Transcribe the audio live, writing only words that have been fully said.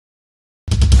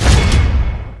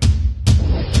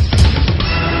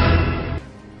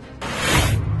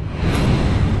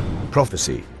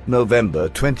Prophecy, November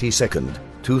 22nd,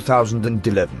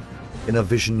 2011. In a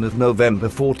vision of November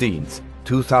 14th,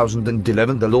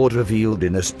 2011, the Lord revealed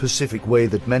in a specific way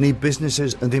that many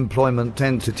businesses and employment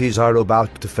entities are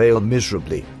about to fail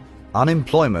miserably.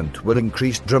 Unemployment will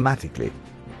increase dramatically.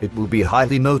 It will be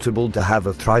highly notable to have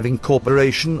a thriving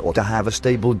corporation or to have a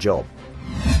stable job.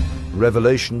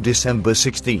 Revelation, December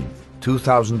 16,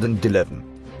 2011.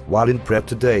 While in prep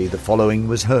today, the following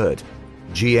was heard.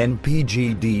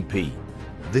 GNPGDP.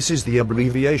 This is the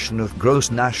abbreviation of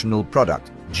Gross National Product,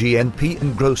 GNP,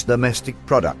 and Gross Domestic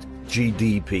Product,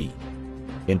 GDP.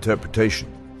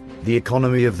 Interpretation. The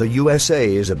economy of the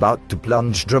USA is about to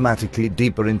plunge dramatically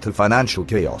deeper into financial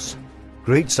chaos.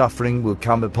 Great suffering will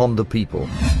come upon the people.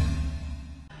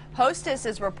 Hostess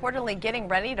is reportedly getting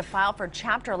ready to file for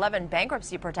Chapter 11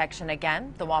 bankruptcy protection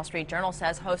again. The Wall Street Journal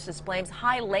says Hostess blames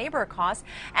high labor costs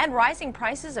and rising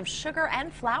prices of sugar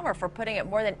and flour for putting it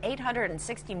more than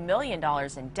 $860 million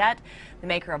in debt. The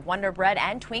maker of Wonder Bread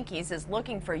and Twinkies is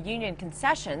looking for union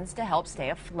concessions to help stay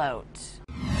afloat.